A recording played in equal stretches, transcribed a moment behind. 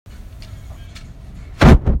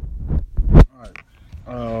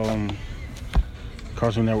Cartoon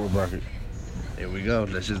Network bracket. Here we go.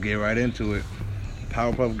 Let's just get right into it.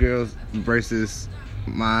 Powerpuff Girls versus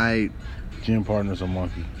my... Gym Partners or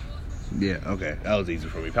Monkey. Yeah, okay. That was easy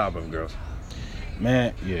for me. Powerpuff Girls.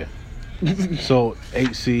 Man, yeah. So,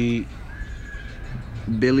 8 seed.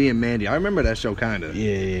 Billy and Mandy. I remember that show, kind of.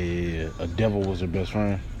 Yeah. A devil was her best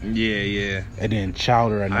friend. Yeah. And then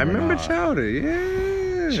Chowder. I remember Chowder,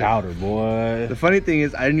 yeah. Chowder, boy. The funny thing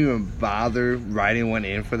is, I didn't even bother writing one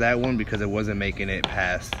in for that one because it wasn't making it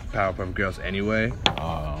past Powerpuff Girls anyway.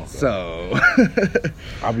 Oh, okay. So.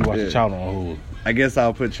 I'll be watching Chowder on Hulu. I guess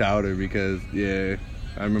I'll put Chowder because, yeah,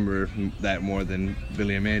 I remember that more than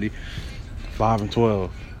Billy and Mandy. 5 and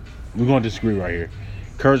 12. We're going to disagree right here.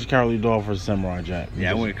 Courage the Cowardly Dog versus Samurai Jack.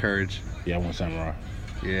 Yeah, I went Courage. Yeah, I went Samurai.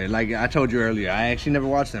 Yeah, like I told you earlier, I actually never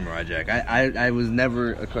watched Samurai Jack. I was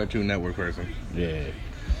never a Cartoon Network person. Yeah.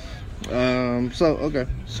 So, okay.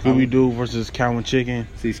 Scooby-Doo versus Cow and Chicken.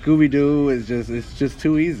 See, Scooby-Doo is just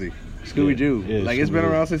too easy. Scooby-Doo. Yeah, like, it's been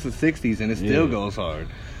around since the 60s, and it still goes hard.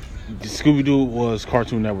 Scooby-Doo was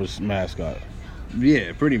Cartoon Network's mascot.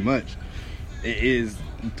 Yeah, pretty much. It is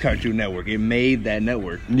Cartoon Network. It made that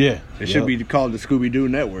network. Yeah. It should be called the Scooby-Doo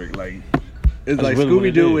Network. Like, it's That's like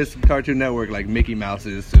really Scooby-Doo is Cartoon Network like Mickey Mouse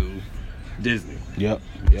is to Disney. Yep.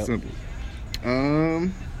 Simple.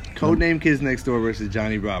 Codename Kids Next Door versus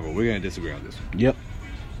Johnny Bravo. We're going to disagree on this one. Yep.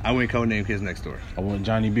 I went Codename Kids Next Door. I went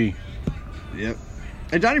Johnny B. Yep.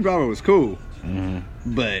 And Johnny Bravo was cool.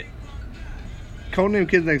 Mm-hmm. But Codename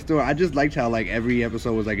Kids Next Door, I just liked how like every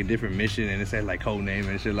episode was like a different mission and it said like codename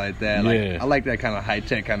and shit like that. Like, yeah. I like that kind of high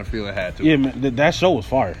tech kind of feel it had to. Yeah, man, that show was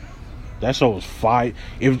fire. That show was fire.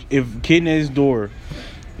 If Kid Next Door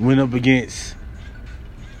went up against,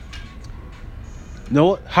 you know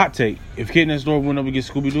what? Hot take. If Kid Next Door went up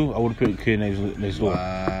against Scooby Doo, I would have picked Kid Next Door.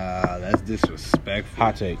 Wow, that's disrespectful.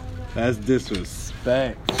 Hot take. That's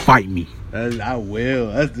disrespect. Fight me. I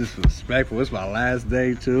will. That's disrespectful. It's my last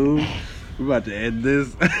day too. We're about to end this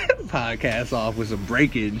podcast off with some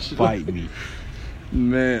breakage. Fight me.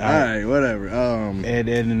 Man, alright, whatever. Ed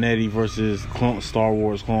and Eddie versus Star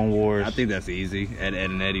Wars, Clone Wars. I think that's easy. Ed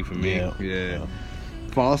and Eddie for me. Yeah.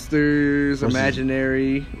 Foster's versus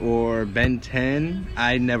Imaginary or Ben 10.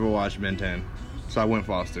 I never watched Ben 10. So I went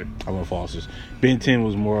Foster. I went Foster's. Ben 10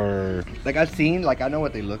 was more... Like, I know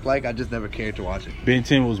what they look like. I just never cared to watch it. Ben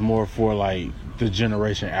 10 was more for, like, the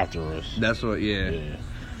generation after us. That's what, yeah.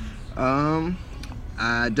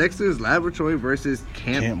 Dexter's Laboratory versus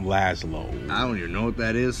Camp Lazlo. I don't even know what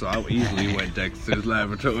that is, so I easily went Dexter's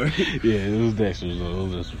Laboratory. Yeah, it was Dexter's. It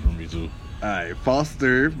was Dexter for me, too. Alright,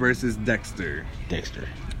 Foster versus Dexter.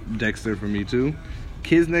 Dexter for me, too.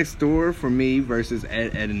 Kids Next Door for me versus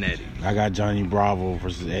Ed and Eddie. I got Johnny Bravo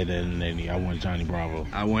versus Ed and Eddie. I went Johnny Bravo.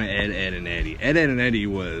 I went Ed and Eddie. Ed and Eddie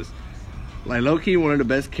was, like, low-key one of the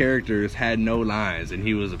best characters, had no lines, and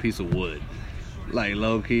he was a piece of wood. Like,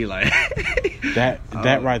 low-key, like...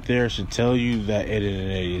 that right there should tell you that Ed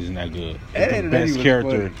and Eddie isn't that good. The best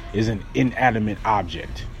character is an inanimate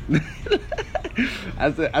object.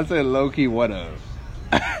 I said low-key one of.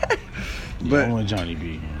 But I went Johnny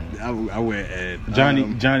B. I went Ed.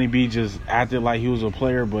 Johnny B just acted like he was a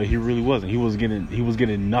player, but he really wasn't. He was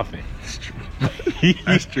getting nothing. That's true.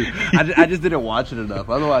 That's true. I just didn't watch it enough.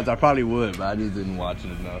 Otherwise, I probably would, but I just didn't watch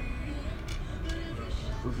it enough.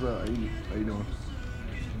 What's up? How you doing?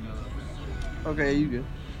 Okay, you good.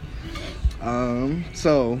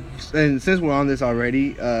 So, and since we're on this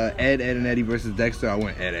already, Ed and Eddie versus Dexter, I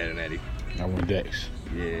went Ed and Eddie. I went Dex.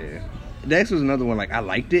 Yeah. Dex was another one, like, I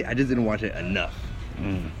liked it, I just didn't watch it enough.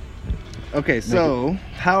 Okay, so,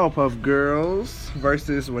 Powerpuff Girls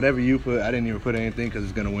versus whatever you put. I didn't even put anything because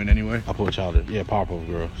it's going to win anyway. I put Chowder. Yeah, Powerpuff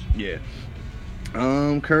Girls. Yeah.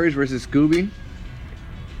 Courage versus Scooby.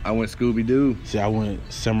 I went Scooby-Doo. See, I went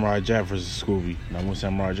Samurai Jack versus Scooby. And I went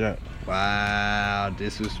Samurai Jack. Wow,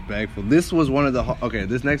 disrespectful. This was one of the... Okay,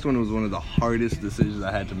 this next one was one of the hardest decisions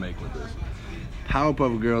I had to make with this.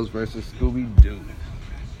 Powerpuff Girls versus Scooby-Doo.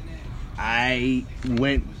 I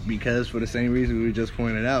went because for the same reason we just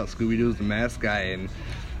pointed out. Scooby-Doo's the mascot, and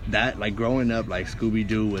that, like, growing up, like,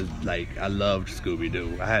 Scooby-Doo was, like, I loved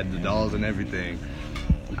Scooby-Doo. I had the dolls and everything.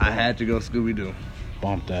 I had to go Scooby-Doo.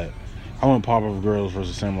 Bump that. I went Powerpuff Girls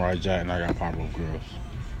versus Samurai Jack, and I got Powerpuff Girls.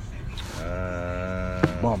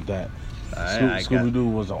 Bump that. Scooby-Doo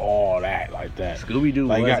was all that, like that. Scooby-Doo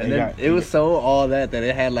like, was, it was so all that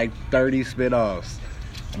it had like 30 spinoffs.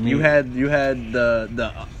 I mean, you had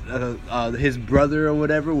his brother or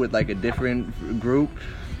whatever with like a different group,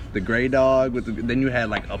 the Gray Dog. Then you had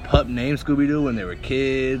like a pup named Scooby-Doo when they were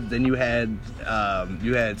kids. Then you had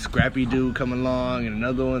Scrappy-Doo come along and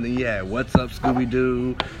another one. Then you had What's Up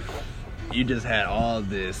Scooby-Doo. you just had all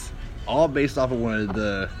this, all based off of one of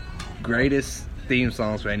the greatest theme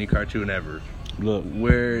songs for any cartoon ever. Look,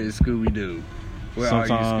 Where is Scooby-Doo? Where are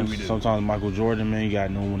you, Scooby-Doo? Sometimes Michael Jordan, man, you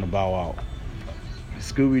gotta know when to bow out.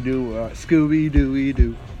 Scooby-Doo,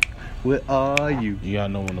 Scooby-Doo, where are you? You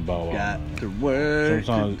gotta know when to bow out. Got Man. to work.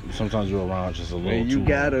 Sometimes you're around just a little When too you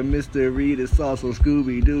got long. a mystery that's also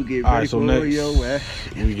Scooby-Doo, get All ready right, so for next your ass.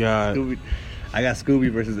 we got I got Scooby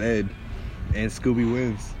versus Ed, and Scooby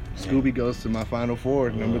wins. Scooby goes to my Final Four,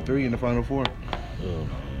 number 3 in the Final Four. oh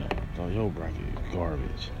man, so your bracket is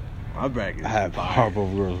garbage. My bracket I is have fire.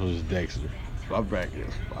 Powerpuff Girls versus Dexter. My bracket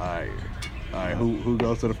is fire. All right, who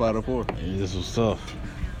goes to the Final Four? And this was tough.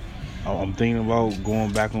 I'm thinking about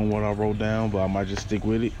going back on what I wrote down, but I might just stick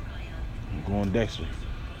with it. I'm going Dexter.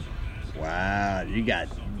 Wow, you got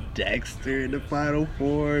Dexter in the Final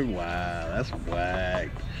Four? Wow, that's whack.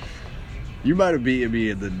 You might have beaten me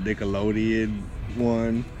in the Nickelodeon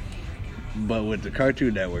one, but with the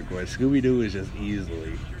Cartoon Network one, Scooby-Doo is just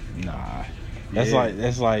easily. Nah, that's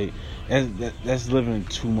Yeah. that's living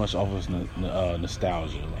too much off of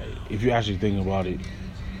nostalgia. Like if you actually think about it,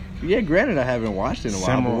 Yeah, granted, I haven't watched it in a while,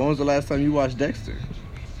 but Samurai- when was the last time you watched Dexter?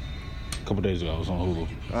 a couple days ago I was on Hulu. All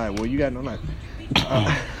right, well, you got no night.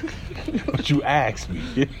 But you asked me.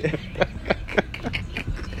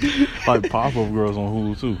 Like Powerpuff Girls on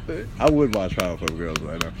Hulu too. I would watch Powerpuff Girls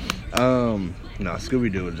right now. No,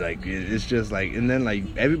 Scooby Doo is like it's just like, and then like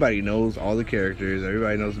everybody knows all the characters.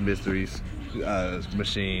 Everybody knows the mysteries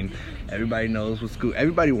machine. Everybody knows what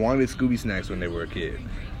Everybody wanted Scooby snacks when they were a kid.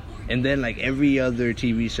 And then like every other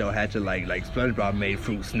TV show had to like SpongeBob made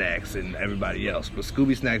fruit snacks and everybody else, but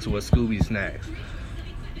Scooby snacks was Scooby snacks.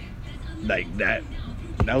 Like that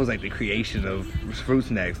was like the creation of fruit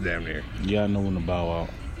snacks damn near. You gotta know when to bow out.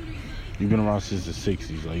 You've been around since the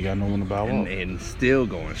 60s. Like you gotta know when to bow out. And still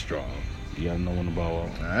going strong. You gotta know when to bow out.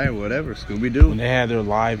 All right, whatever. Scooby When Doo. they had their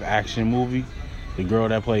live action movie, the girl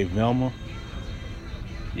that played Velma,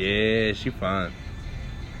 Yeah, she fine.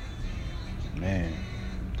 man.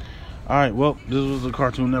 All right, well, this was the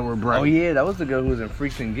Cartoon Network bracket. Oh yeah, that was the girl who was in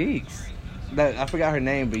Freaks and Geeks. That I forgot her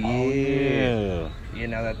name, but yeah. Oh, yeah. Yeah,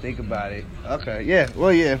 now that I think about it. Okay, yeah.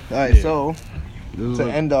 Well, yeah. All right, Yeah. so This was to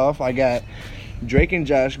like- end off, I got Drake and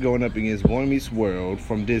Josh going up against Boy Meets World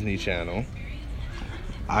from Disney Channel.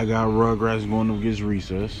 I got Rugrats going up against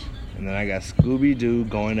Recess. And then I got Scooby-Doo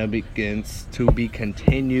going up against To Be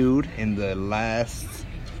Continued in the last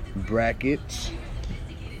bracket.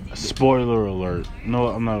 Spoiler alert. No,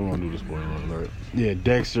 I'm not going to do the spoiler alert. Yeah,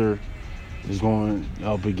 Dexter is going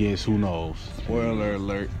up against who knows. Spoiler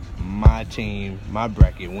alert, my team, my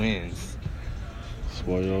bracket wins.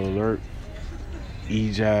 Spoiler alert.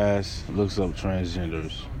 E-Jazz looks up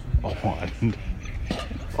transgenders on.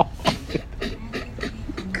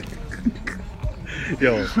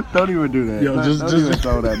 Yo, don't even do that. Yo, Don't just even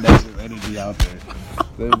throw that negative energy out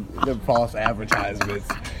there. The false advertisements.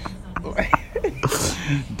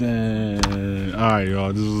 Dang. All right,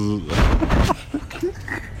 y'all. This is.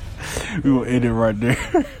 We gonna end it right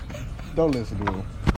there. Don't listen to him.